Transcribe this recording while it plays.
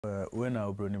when I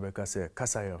obroni beka say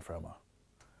kasa yan frama.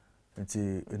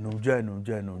 Nti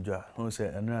enumja. Who say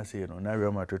and say no na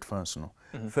Real Madrid fans no.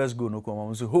 First goal no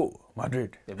come say ho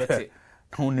Madrid.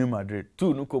 Who ni Madrid.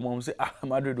 2 no come say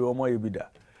Madrid o mo yebida.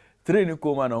 3 no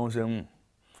come na say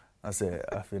I say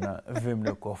afina vim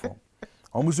no kofom.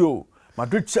 Say oh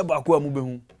Madrid cheba ko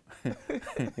amubehu.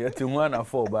 Yet 1 and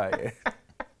 4 by.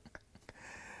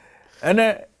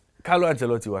 Ene Carlo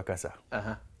Ancelotti wakasa.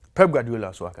 Pep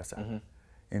Guardiola so wakasa.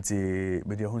 Nti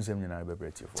media hunsem nyina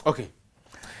bebreti fo. Okay.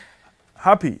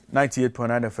 Happy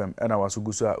 98.9 FM and our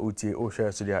Sugusa OTA O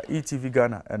share so dia ETV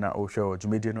Ghana and our show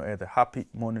Jumede no the happy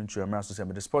morning to me so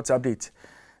the sports update.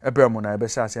 Ebramo na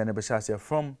ebesase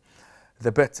from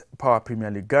the BetPawa Premier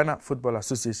League Ghana Football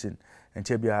Association and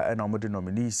Chebia and our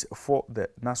nominees for the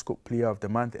NASCO Player of the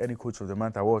Month any Coach of the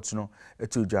Month awards no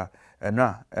etuja and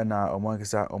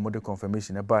omwankisa omode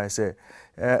confirmation e ba say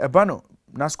ebano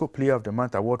NASCO Player of the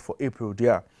Month award for April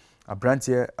dia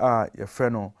abrantie your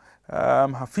friend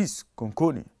Hafiz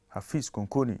Konkoni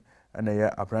and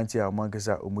abrantie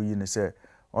omwankisa omuyi ne say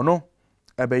ono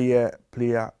ebeye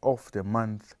Player of the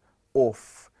Month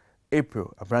of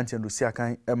April abrantie no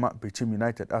siakan Emma Bichim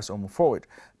United as on forward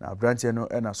na abrantie no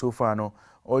na so far no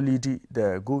already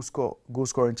the goal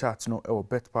scoring charts no or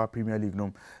BetPawa Premier League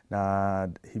no na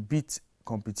he beat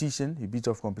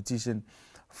off competition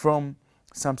from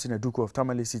Samson Eduko of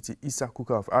Tamale City, Issa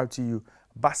Kuka of RTU,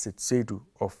 Bassett Seidu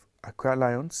of Accra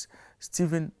Lions,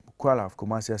 Stephen Mukwala of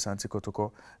Kumasi Asante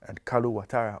Kotoko, and Carlo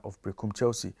Watara of Brecum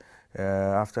Chelsea.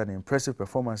 After the impressive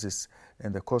performances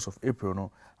in the course of April,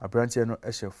 no, Abrantia no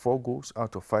eshe 4 goals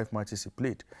out of 5 matches he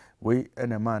played. We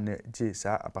and a man J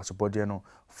Sa Apasobodiano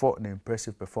for an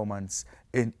impressive performance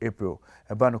in April.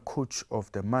 Abano coach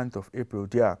of the month of April,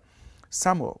 dear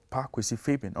Samuel Parkwesi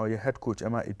Fabian, or your head coach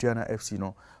Emma Adriana FC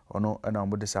no, or no, and I'm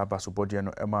with the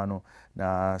Apasobodiano Emma no.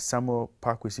 Na Samuel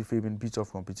Parkwesi Fabian beat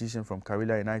off competition from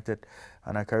Karela United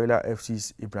and Karela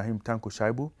FC's Ibrahim Tanko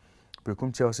Shaibu.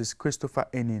 Brecum Chelsea's Christopher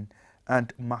Enin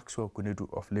and Maxwell Kunedu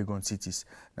of Legon Cities.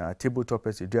 Now, table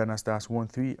toppers Adriana Stars won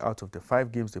 3 out of the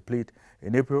 5 games they played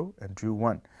in April and drew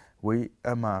 1. We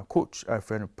coach our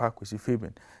friend Parkwesi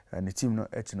Fabian and the team no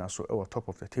etina so our top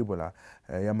of the table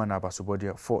Yamana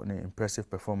Basobodia for an impressive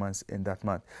performance in that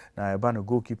month. Now, Ebano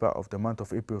goalkeeper of the month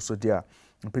of April so dear.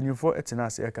 Opinion for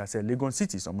etina say say Legon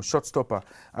Cities on shot stopper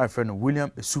our friend William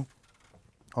Essu.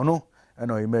 Ono and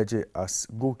emerge as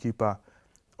goalkeeper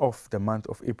of the month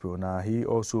of April. Now, he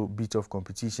also beat off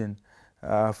competition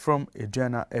from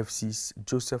Adriana FC's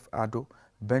Joseph Ado,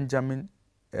 Benjamin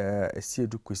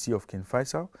Esiedu Kwesi of King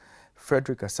Faisal,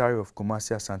 Frederick Asari of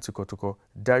Kumasi Asante Kotoko,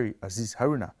 Dari Aziz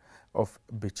Haruna of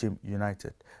Bichim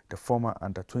United. The former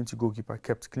under-20 goalkeeper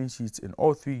kept clean sheets in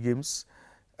all 3 games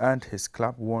and his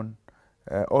club won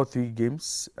all 3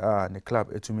 games. The club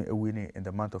etumi winning in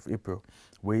the month of April.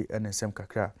 We NSM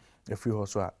Kakra, a free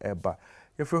horse eba.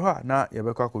 Yefreha na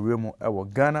yebekwa ko remo ewo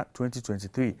Ghana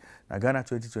 2023 na Ghana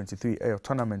 2023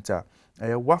 tournament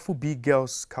Wafu B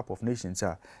Girls Cup of Nations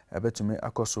ebetume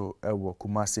akoso ewo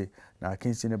Kumasi na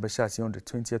Kinsi ne beshasi on the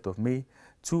 20th of May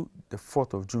to the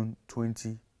 4th of June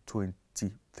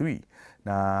 2023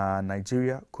 na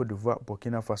Nigeria, Cote d'Ivoire,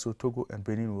 Burkina Faso, Togo and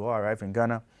Benin will all arrive in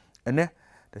Ghana and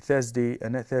Thursday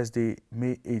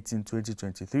May 18,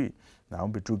 2023 na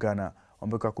on betru Ghana on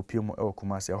beka ko piomo ewo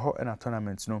Kumasi ho na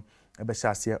tournament no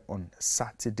ebeshase on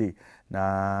Saturday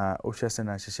na Oshese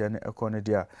na hihye ne ekone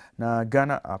dia na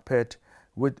Ghana are paired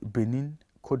with Benin,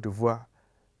 Cote d'Ivoire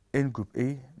in Group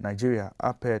A. Nigeria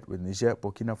are paired with Niger,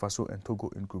 Burkina Faso and Togo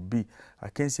in Group B.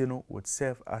 Akensieno would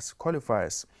serve as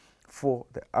qualifiers for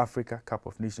the Africa Cup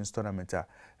of Nations tournament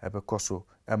Ebekoso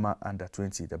Emma under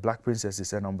 20. The Black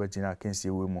Princesses and Ombejina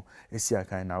Akensieno Wemo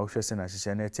Esiakai na Oshese na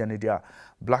hihye ne tiane dia.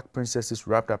 Black Princesses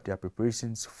wrapped up their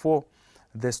preparations for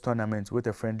this tournament with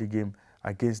a friendly game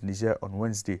against Niger on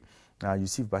Wednesday. Now,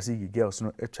 Yusuf Basigi girls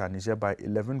no echa Niger by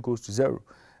 11 goals to 0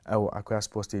 at Accra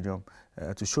Sports Stadium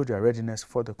to show their readiness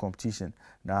for the competition.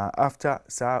 Now, after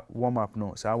warm-up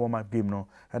game no,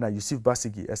 and Yusuf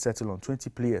Basigi settled on 20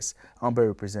 players and by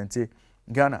representing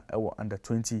Ghana under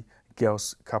 20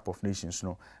 Girls Cup of Nations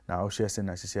no. Now, Oshese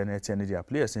na hihye their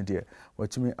players in there were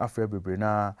to me after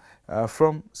Bebrina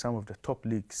from some of the top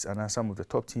leagues and some of the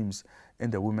top teams in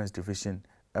the women's division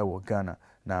Ghana.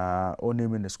 Now, all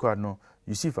naming the squad no,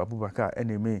 Yusuf Abubakar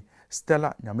NMA,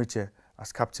 Stella Nyameche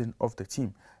as captain of the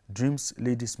team. Dreams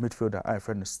ladies midfielder our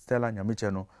friend Stella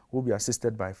Nyameche no will be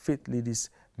assisted by Faith ladies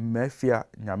Mefia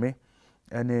Nyame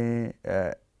and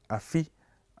Afi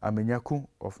Amenyaku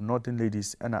of Northern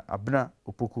Ladies and Abna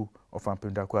Opoku of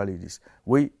Ampendakwa Ladies.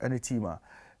 We and a team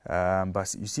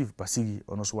Yusuf Basigi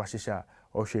on us Washisha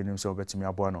or showing himself betting me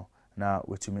abuano na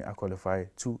wetumi qualify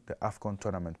to the AFCON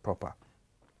tournament proper.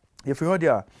 If you heard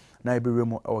ya, na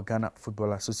Ibiremo or Ghana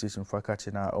Football Association for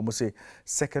catching na almost say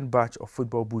second batch of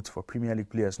football boots for Premier League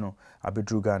players no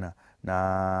abedru Ghana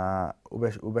na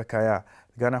ubekaya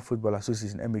Ghana Football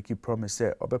Association MK promise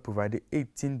say obe provide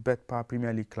 18 BetPawa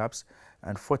Premier League clubs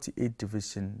and 48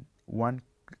 Division 1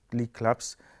 league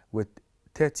clubs with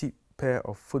 30 pair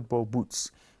of football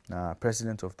boots.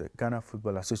 President of the Ghana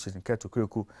Football Association Keto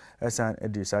Kreku signed a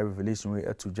desire revelation way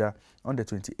at on the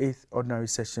 28th ordinary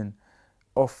session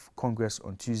of Congress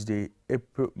on Tuesday,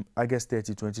 August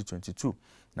 30, 2022.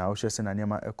 Now, Oshesen and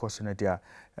Yama Ekos in there,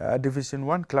 Division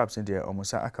 1 clubs in there,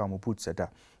 almost Akamu boots at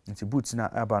that. Into boots na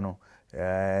Abano,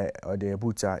 or the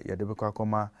boots are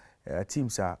Yadebekakoma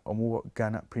teams are Omu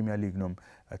Ghana Premier League num.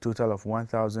 A total of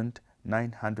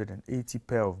 1,980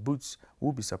 pair of boots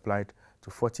will be supplied to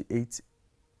 48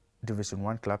 Division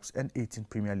 1 clubs and 18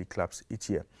 Premier League clubs each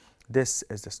year. This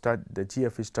is the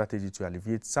GFA strategy to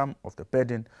alleviate some of the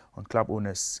burden on club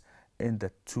owners in the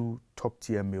two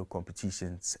top-tier male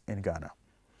competitions in Ghana.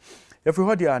 If we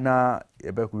heard na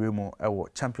Ebekuremo ewo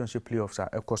championship playoffs are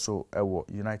ekoso ewo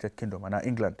United Kingdom and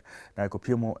England na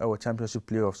ekopiemo ewo championship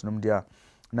playoffs numdia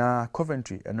na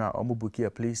Coventry and na omubuki a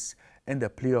place in the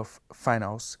playoff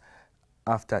finals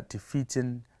after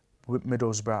defeating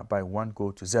Middlesbrough by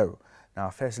 1-0. Now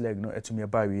first leg no etumi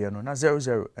aba we no na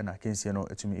 0-0 and against no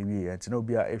etumi ewie and no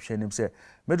bia ehwenim say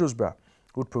Middlesbrough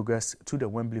would progress to the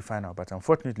Wembley final, but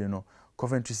unfortunately no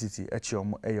Coventry City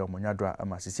echiom nyadra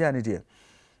amasisi ani de.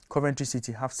 Coventry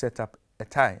City have set up a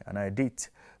tie and a date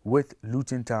with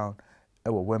Luton Town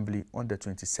at Wembley on the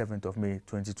 27th of May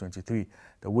 2023.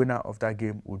 The winner of that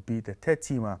game would be the third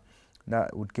teamer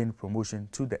that would gain promotion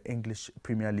to the English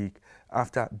Premier League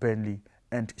after Burnley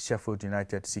and Sheffield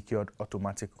United secured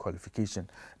automatic qualification.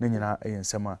 Nenyina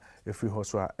eyensema efri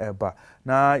hoswa eba.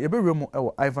 Na yebewemu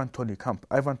ewo Ivan Toney camp.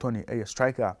 Ivan Toney a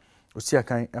striker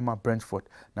Osiakan Emma Brentford.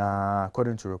 Na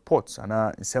according to reports,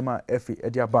 ana nsema efi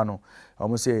ediabano,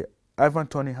 almost say Ivan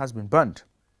Toney has been banned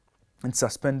and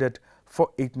suspended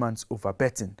for 8 months over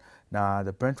betting. Now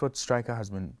the Brentford striker has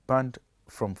been banned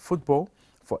from football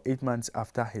for 8 months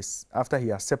after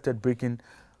he accepted breaking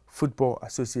Football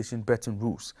Association betting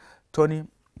rules. Toney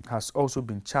has also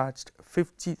been charged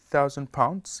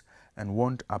 £50,000 and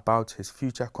warned about his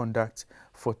future conduct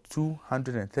for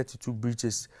 232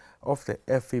 breaches of the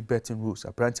FA betting rules.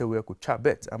 Apparently, we could chat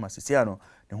bet. I'm a Siciano.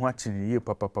 The watching ye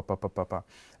papa.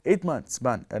 8 months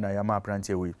ban and I am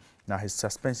apparently we. Now his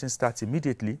suspension starts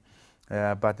immediately,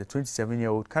 but the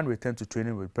 27-year-old can return to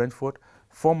training with Brentford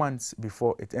 4 months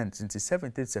before it ends. Until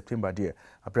 17th September, dear,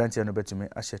 apparently no better me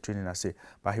as training I say,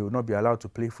 but he will not be allowed to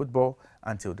play football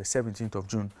until the 17th of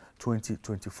June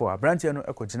 2024. Apparently no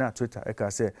ekojina Twitter eka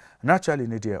say naturally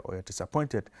Nadia or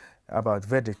disappointed about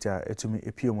verdict etumi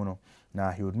epiomono.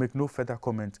 Now he would make no further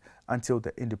comment until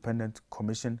the Independent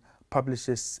Commission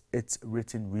publishes its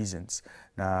written reasons.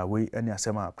 Now we any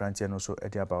asema apparently no so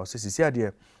edia about sisi he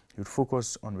would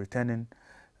focus on returning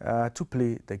to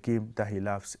play the game that he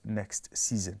loves next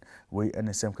season. We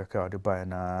NSM Kakao de buy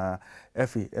na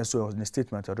FA and so in a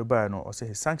statement of the buyer no or say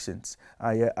his sanctions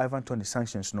Ivan Toney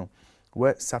sanctions no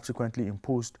were subsequently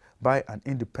imposed by an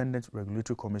independent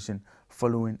regulatory commission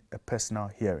following a personal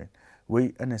hearing. We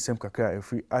NSM Kakao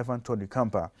free Ivan Toney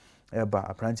camper Eba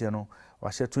apparently no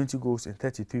was 20 goals in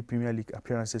 33 Premier League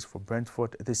appearances for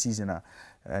Brentford this season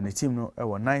and the team no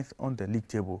were 9th on the league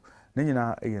table.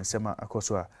 Nenyina eyensema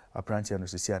akoswa apparently no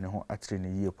sisia ne ho atre ne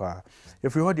yie pa.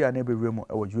 If we hold ya na be remo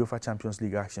UEFA Champions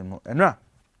League action no enra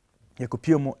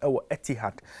yekopiemu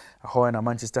Etihad ho na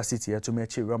Manchester City etumi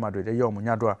achi Real Madrid e yom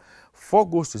nyado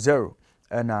 4-0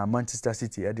 and Manchester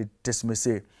City did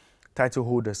dismiss title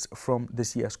holders from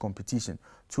this year's competition.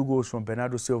 2 goals from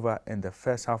Bernardo Silva in the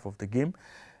first half of the game,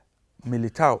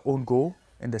 Militao own goal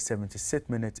in the 76th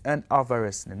minute, and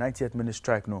Alvarez in the 90th minute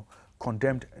strike no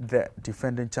condemned the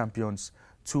defending champions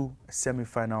to a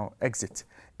semi-final exit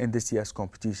in this year's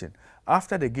competition.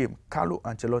 After the game, Carlo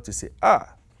Ancelotti said,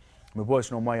 my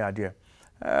boys no more idea.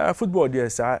 Football there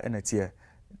sir and it's here.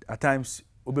 At times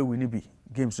ube win be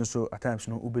games so at times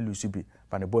no ube lose be,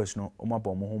 but the boys no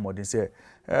omabo mo home modern say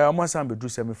omo san be do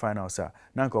semi-finals sir.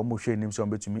 Nanka omo hwe nim so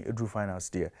betumi edru finals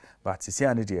there. But see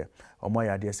ani there omo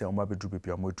ya there say omo be dru be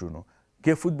omo dru no.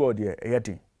 Get football there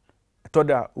eyedin.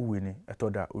 Etoda uwini,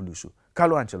 etoda ulusu.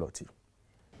 Carlo Ancelotti.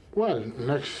 Well,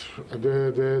 next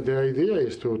the idea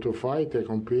is to fight and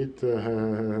compete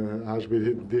as we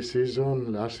did this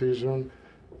season, last season,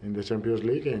 in the Champions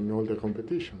League and in all the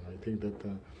competition. I think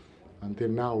that until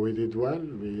now we did well.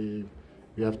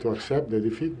 We have to accept the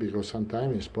defeat because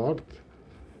sometimes in sport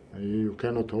you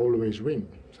cannot always win.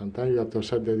 Sometimes you have to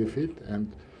accept the defeat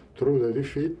and through the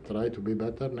defeat, try to be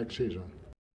better next season.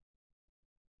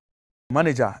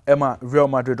 Manager Emma Real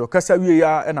Madrid okasa wie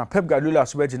ya na Pep Guardiola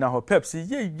so begina ho Pep si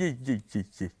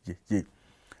ye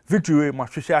victory ma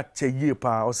hwehwe ache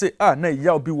pa o say na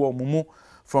ya obi wo mumu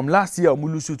from last year mu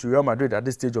lose to Real Madrid at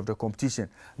this stage of the competition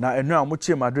na enu a mo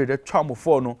che Madrid atwa mo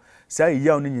for no say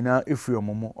ya no nyina efiri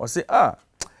mumu o say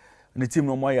ne team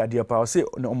no mo ya de pa o say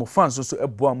no fans so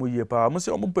eboa mo ye pa mo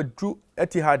say omo bedru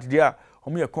Etihad dia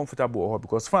omo ye comfortable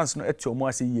because fans no eti omo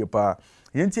ase ye pa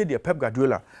yentie de Pep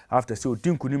Guardiola after say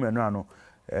odinku ni menu ano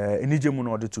enije mu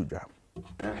no de to dwa.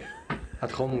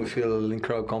 At home we feel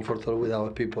incredibly comfortable with our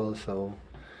people, so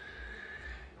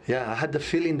yeah, I had the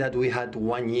feeling that we had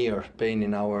 1 year pain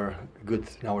in our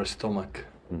stomach.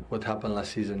 What happened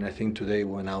last season, I think today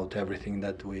went out everything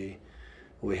that we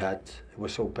had. It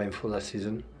was so painful last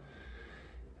season.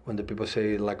 When the people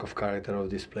say lack of character of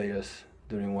these players,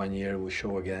 during 1 year we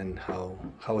show again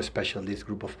how special this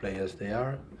group of players they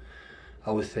are.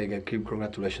 I would say keep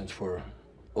congratulations for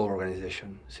all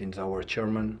organization, since our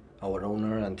chairman, our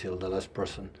owner, until the last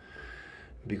person,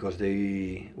 because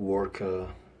they work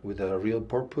with a real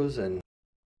purpose. And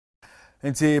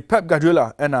Pep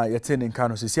Guardiola ena yeten in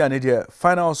Kano sisi ane the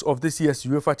finals of this year's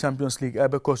UEFA Champions League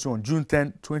because on June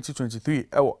 10, 2023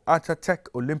 ewo Atatürk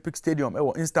Olympic Stadium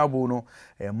ewo Istanbul no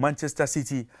Manchester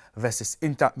City versus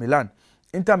Inter Milan.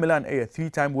 Inter Milan a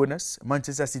 3-time winners.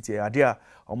 Manchester City are there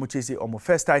omo chase omo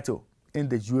first title in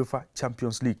the UEFA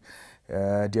Champions League.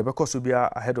 The Abekoso be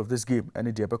ahead of this game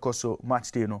and the Abekoso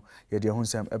match day no ye de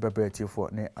hunsem ebebeti for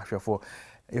ne ahwefo.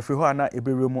 If we ho na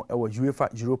eberemu ewo UEFA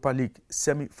Europa League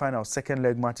semi-final second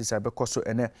leg matches Abekoso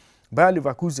ene Bayer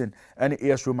Leverkusen and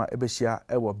AS Roma ebeshia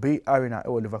ewo Bay Arena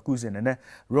ewo Leverkusen ene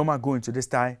Roma going to this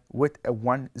tie with a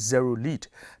 1-0 lead.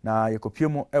 Na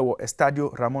yekopiemo ewo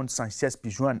Estadio Ramon Sanchez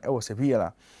Pizjuan ewo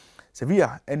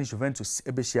Sevilla and Juventus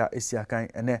ebeshia esiakan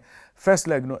ene first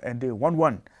leg no ende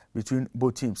 1-1 between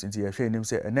both teams. Into your name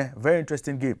say a very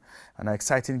interesting game, an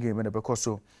exciting game, and because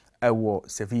so I war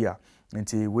Sevilla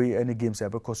into way any games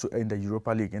because so in the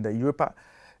Europa League, in the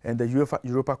UEFA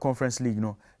Europa Conference League,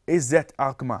 no AZ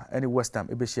Alkmaar and West Ham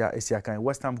Ebeshia Esiakan.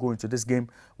 West Ham going to this game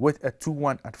with a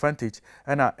 2-1 advantage,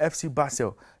 and our FC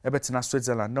Basel Ebetina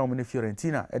Switzerland now many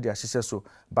Fiorentina and the so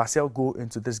Basel go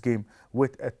into this game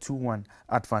with a 2-1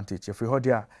 advantage. If we heard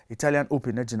the Italian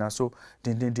Open Ejina so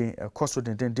din Costo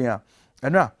din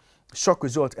and now, shock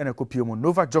result and a Kopiomo.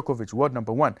 Novak Djokovic, world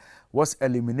number 1, was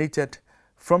eliminated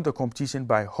from the competition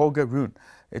by Holger Rune.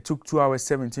 It took 2 hours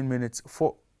 17 minutes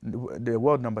for the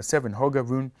world number 7, Holger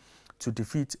Rune, to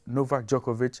defeat Novak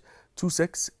Djokovic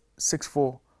 2-6,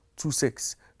 6-4,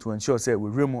 2-6 to ensure that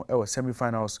we remo our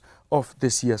semi-finals of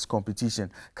this year's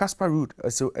competition. Casper Ruud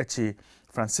also eche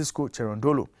Francisco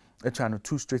Cerundolo trying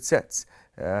 2 straight sets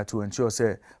to ensure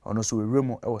say and also we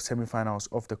remo our semi-finals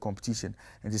of the competition.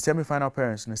 And the semi-final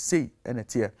parents in say and a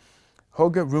tier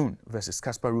Holger Rune versus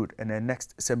Casper Ruud in the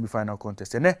next semi-final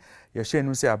contest. And you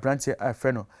share say a branch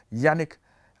Freno Yannick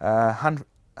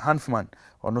Hanfman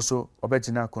and also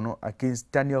Obejina Kono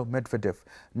against Daniel Medvedev.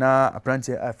 Na a branch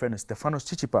Freno Stefanos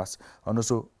Tsitsipas and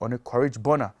also on a Courage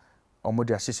Bonner or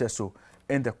Modia so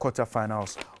in the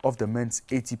quarterfinals of the men's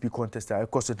ATP contest. I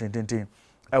cost it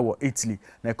ewo Italy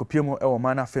na ekopiemo ewo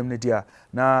mana femne dia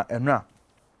na enra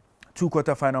 2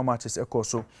 quarter-final matches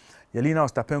ekoso Yelena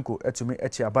Ostapenko etumi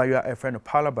echi abayua efreno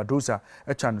Paula Badoza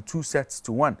echano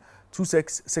 2-1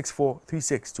 2-6 6-4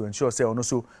 3-6 to ensure say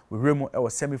also we remo ewo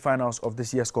semi-finals of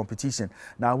this year's competition.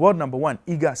 Now world number 1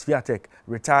 Iga Swiatek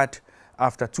retired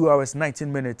after 2 hours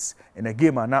 19 minutes in a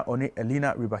game na oni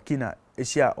Elina Rybakina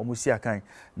Asia Omusia kan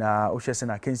na Oshese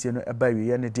na Kensi no ebawi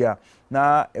ye ne dia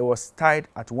na it was tied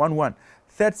at 1-1.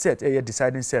 Third set a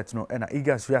deciding set no and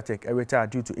Iga Swiatek retired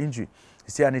due to injury.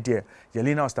 See any there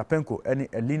Yelena Ostapenko and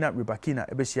Elina Rybakina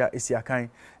ebeshia Isiakan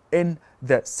in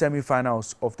the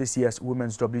semi-finals of this year's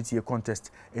women's WTA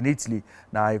contest in Italy.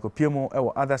 Now you go Piemo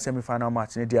or other semi-final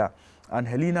match in there and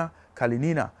Helena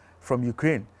Kalinina from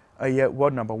Ukraine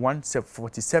world number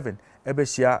 147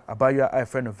 ebeshia Abaya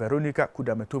friend of Veronika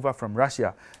Kudametova from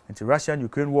Russia into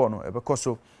Russian-Ukraine war no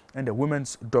ebekoso and the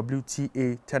women's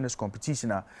WTA tennis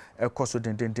competition koso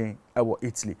den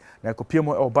Italy. Na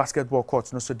kopiemo basketball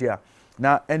courts no so there.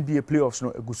 Na NBA playoffs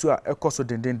no egusua koso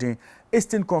den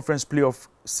Eastern Conference playoff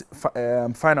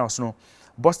finals no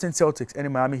Boston Celtics and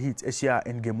Miami Heat Asia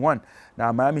in game 1.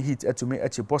 Now Miami Heat to me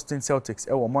Boston Celtics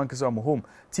Monkers on home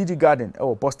TD Garden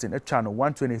Boston channel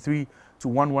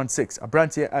 123-116. A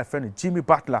branch here friend Jimmy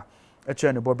Butler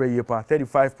channel Bobre Yepa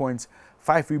 35 points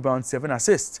 5 rebounds 7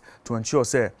 assists to ensure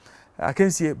say I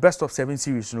can see best of 7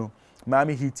 series no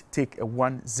Miami Heat take a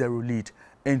 1-0 lead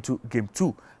into game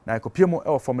 2. na ekopiemo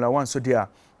e Formula 1 so dia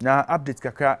na update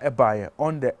kakra ebaye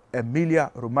on the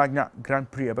Emilia Romagna Grand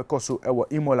Prix ebekoso ewo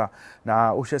Imola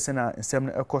na ohwese na nsem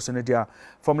no ekoso ne dia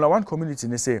Formula 1 community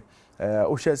ne say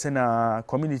ohwese na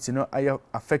community no are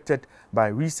affected by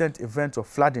recent events of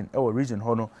flooding ewo region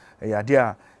hono ya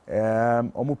dia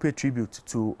omo pay tribute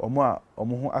to omo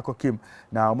ho akokim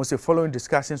na omo say following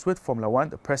discussions with Formula 1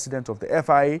 the president of the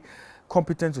FIA,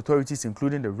 competent authorities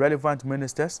including the relevant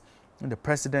ministers, the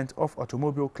president of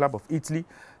Automobile Club of Italy,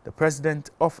 the president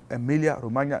of Emilia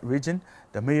Romagna region,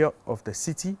 the mayor of the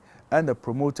city, and the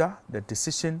promoter, the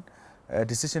decision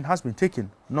has been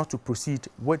taken not to proceed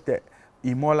with the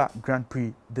Imola Grand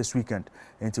Prix this weekend.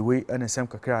 And to way NSM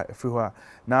kakra everywhere.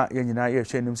 Now, ye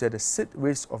share said the 6th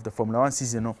race of the Formula 1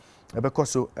 season no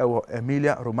because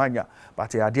Emilia Romagna,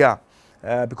 but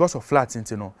because of floods,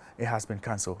 it has been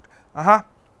cancelled.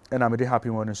 And I'm very happy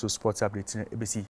morning so sports updates in ABC.